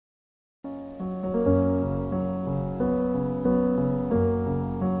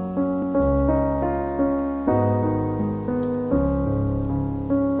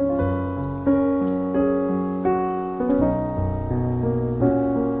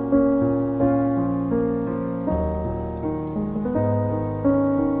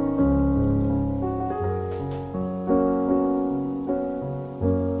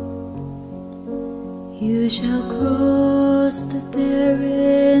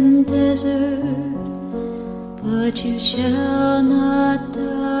but you shall not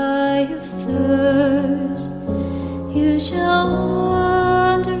die of thirst. You shall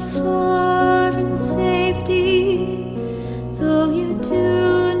wander far in safety, though you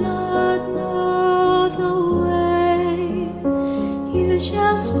do not know the way. You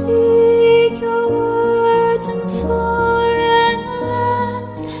shall speak your words in foreign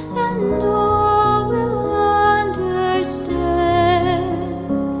lands, and all will understand.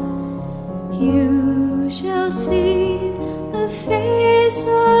 You shall see the face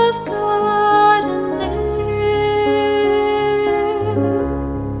of God and live.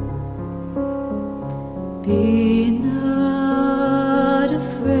 Be not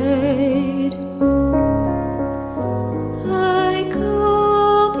afraid. I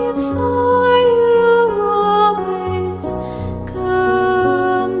go before you always.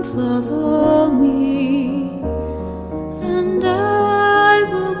 Come, follow me, and I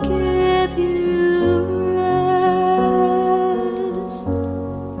will give you rest.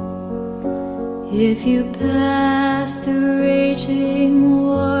 If you pass through raging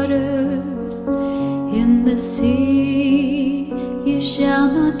waters, in the sea you shall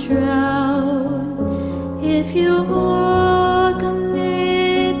not drown. If you walk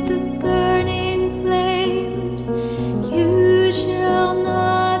amid the burning flames, you shall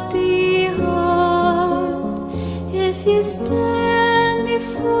not be harmed. If you stand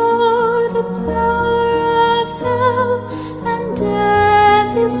before the power of hell, and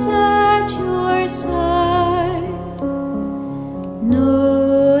death is at your side,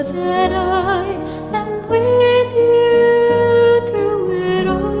 know that I am with you through it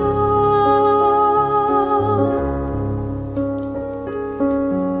all.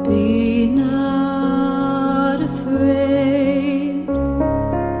 Be not afraid.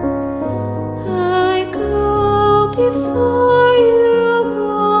 I go before you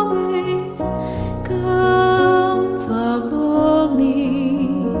always. Come, follow me,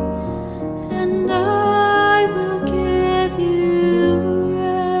 and I will give you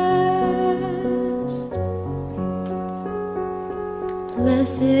rest.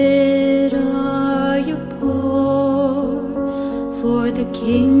 Blessed are you poor, for the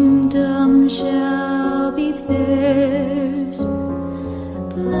kingdom shall be theirs.